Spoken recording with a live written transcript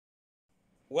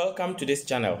Welcome to this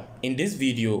channel. In this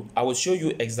video, I will show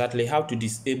you exactly how to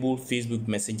disable Facebook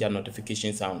Messenger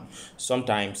notification sound.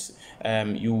 Sometimes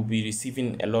you will be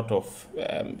receiving a lot of,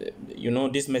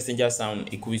 this messenger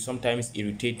sound. It could be sometimes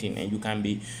irritating, and you can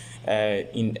be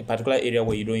in a particular area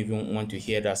where you don't even want to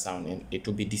hear that sound, and it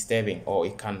will be disturbing, or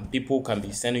people can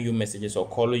be sending you messages or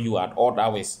calling you at odd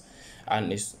hours,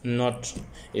 and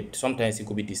sometimes it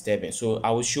could be disturbing. So I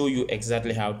will show you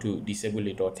exactly how to disable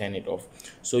it or turn it off.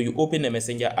 So you open the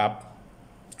Messenger app,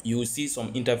 you will see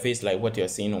some interface like what you're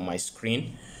seeing on my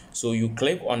screen. So you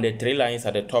click on the three lines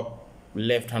at the top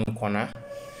left hand corner,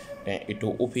 then it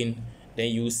will open. Then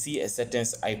you see a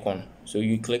settings icon, so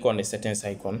you click on the settings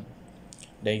icon,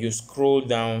 then you scroll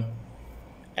down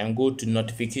and go to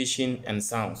notification and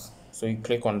sounds. So you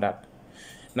click on that.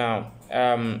 Now,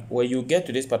 when you get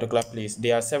to this particular place,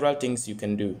 there are several things you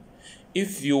can do.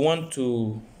 If you want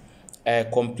to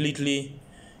completely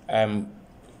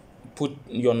put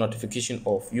your notification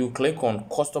off, you click on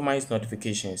customize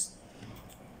notifications.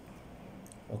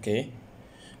 Okay,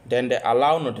 then the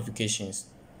allow notifications,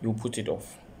 you put it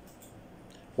off.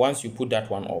 Once you put that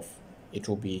one off, it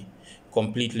will be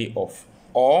completely off.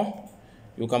 Or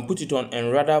you can put it on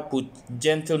and rather put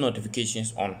gentle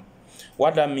notifications on.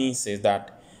 What that means is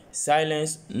that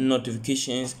silence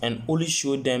notifications and only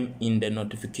show them in the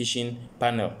notification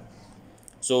panel.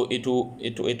 So it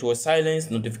will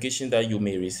silence notifications that you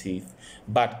may receive,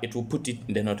 but it will put it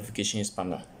in the notifications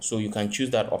panel. So you can choose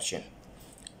that option.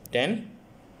 Then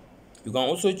you can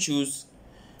also choose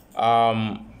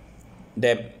the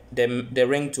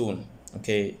ringtone.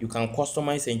 Okay, you can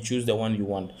customize and choose the one you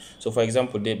want. So for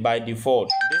example, by default,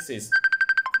 this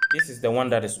is the one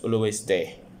that is always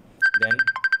there. Then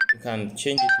you can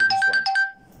change it to this one,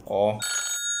 or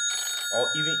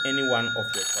even any one of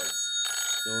your choice.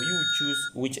 So you will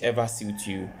choose whichever suits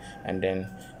you, and then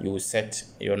you will set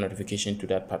your notification to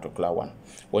that particular one.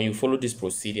 When you follow this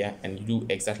procedure and you do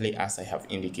exactly as I have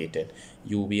indicated,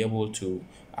 you will be able to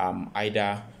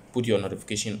either put your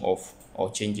notification off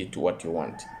or change it to what you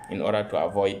want in order to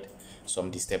avoid some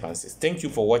disturbances. Thank you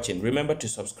for watching. Remember to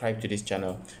subscribe to this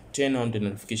channel, turn on the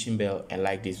notification bell, and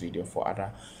like this video for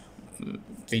other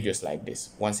videos like this.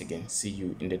 Once again, see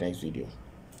you in the next video.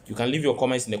 You can leave your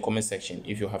comments in the comment section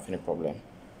if you have any problem.